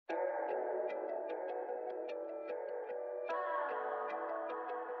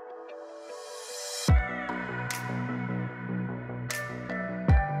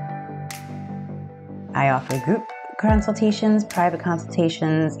I offer group consultations, private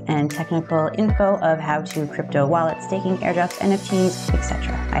consultations, and technical info of how to crypto wallets, staking, airdrops, NFTs,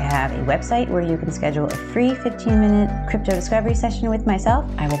 etc. I have a website where you can schedule a free 15-minute crypto discovery session with myself.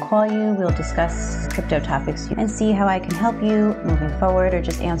 I will call you, we'll discuss crypto topics and see how I can help you moving forward or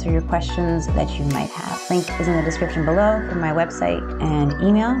just answer your questions that you might have. Link is in the description below for my website and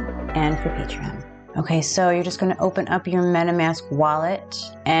email and for Patreon. Okay, so you're just going to open up your MetaMask wallet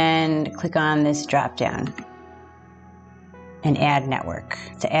and click on this drop down and add network.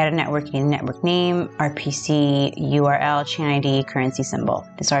 To add a network, you need a network name, RPC, URL, chain ID, currency symbol.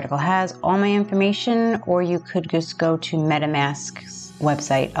 This article has all my information, or you could just go to MetaMask's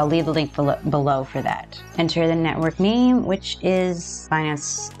website. I'll leave the link below for that. Enter the network name, which is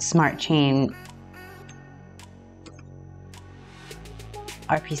Binance Smart Chain.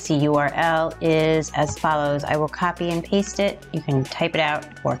 RPC URL is as follows. I will copy and paste it. You can type it out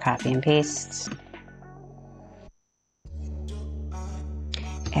or copy and paste.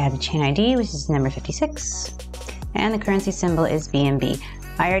 Add the chain ID, which is number 56. And the currency symbol is BNB.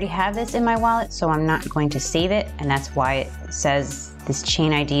 I already have this in my wallet, so I'm not going to save it. And that's why it says this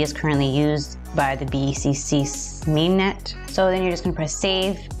chain ID is currently used by the BECC mainnet. So then you're just gonna press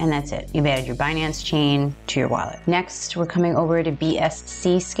save, and that's it. You've added your Binance chain to your wallet. Next, we're coming over to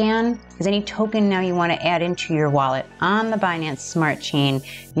BSC scan. Because any token now you wanna add into your wallet on the Binance Smart Chain,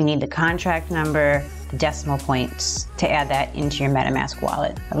 you need the contract number, the decimal points to add that into your MetaMask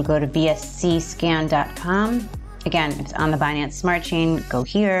wallet. I would go to bscscan.com. Again, if it's on the Binance Smart Chain, go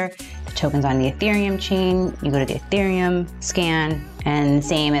here. The token's on the Ethereum chain, you go to the Ethereum scan, and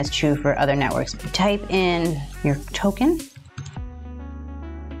same as true for other networks. You type in your token.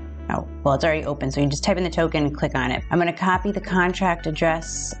 Oh, well, it's already open, so you just type in the token and click on it. I'm gonna copy the contract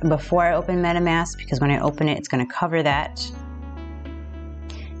address before I open MetaMask, because when I open it, it's gonna cover that.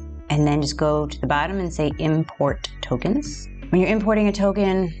 And then just go to the bottom and say import tokens. When you're importing a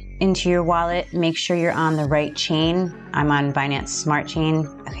token into your wallet, make sure you're on the right chain. I'm on Binance Smart Chain.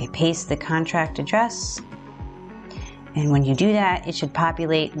 Okay, paste the contract address. And when you do that, it should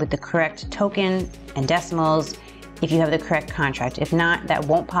populate with the correct token and decimals if you have the correct contract. If not, that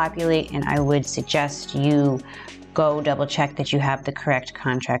won't populate, and I would suggest you go double check that you have the correct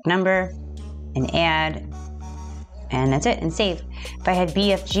contract number and add, and that's it, and save. If I had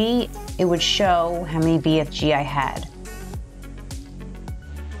BFG, it would show how many BFG I had.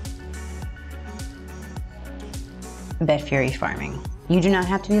 BetFury Farming. You do not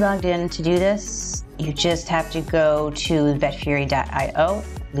have to be logged in to do this. You just have to go to betfury.io,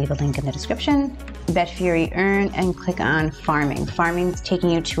 leave a link in the description, BetFury Earn, and click on Farming. Farming is taking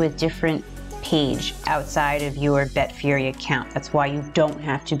you to a different page outside of your BetFury account. That's why you don't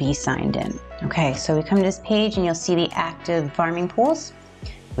have to be signed in. Okay, so we come to this page and you'll see the active farming pools,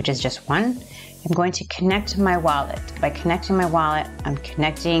 which is just one. I'm going to connect my wallet. By connecting my wallet, I'm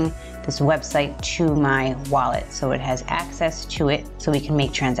connecting this website to my wallet, so it has access to it so we can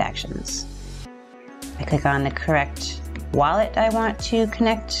make transactions. I click on the correct wallet I want to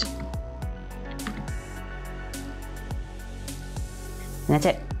connect. And that's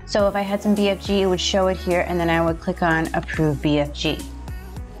it. So if I had some BFG, it would show it here, and then I would click on Approve BFG.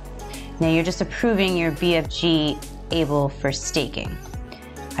 Now you're just approving your BFG able for staking.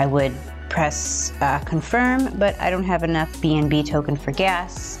 I would press confirm, but I don't have enough BNB token for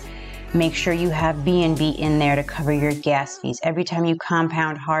gas. Make sure you have BNB in there to cover your gas fees. Every time you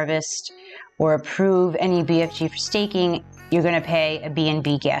compound, harvest, or approve any BFG for staking, you're gonna pay a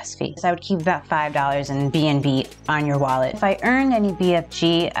BNB gas fee. So I would keep about $5 in BNB on your wallet. If I earned any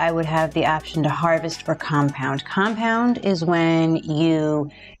BFG, I would have the option to harvest or compound. Compound is when you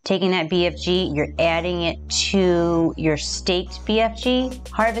taking that BFG, you're adding it to your staked BFG.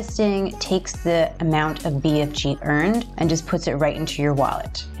 Harvesting takes the amount of BFG earned and just puts it right into your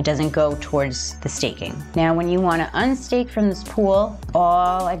wallet. It doesn't go towards the staking. Now, when you want to unstake from this pool,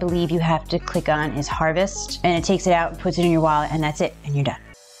 all I believe you have to click on is harvest, and it takes it out and puts it in your wallet, and that's it, and you're done.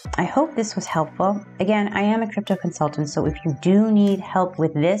 I hope this was helpful. Again, I am a crypto consultant, so if you do need help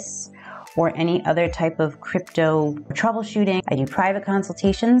with this or any other type of crypto troubleshooting, I do private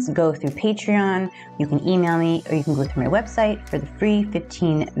consultations. Go through Patreon, you can email me, or you can go through my website for the free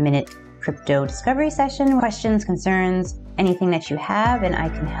 15-minute crypto discovery session. Questions, concerns, anything that you have, and I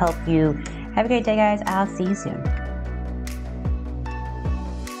can help you. Have a great day, guys. I'll see you soon.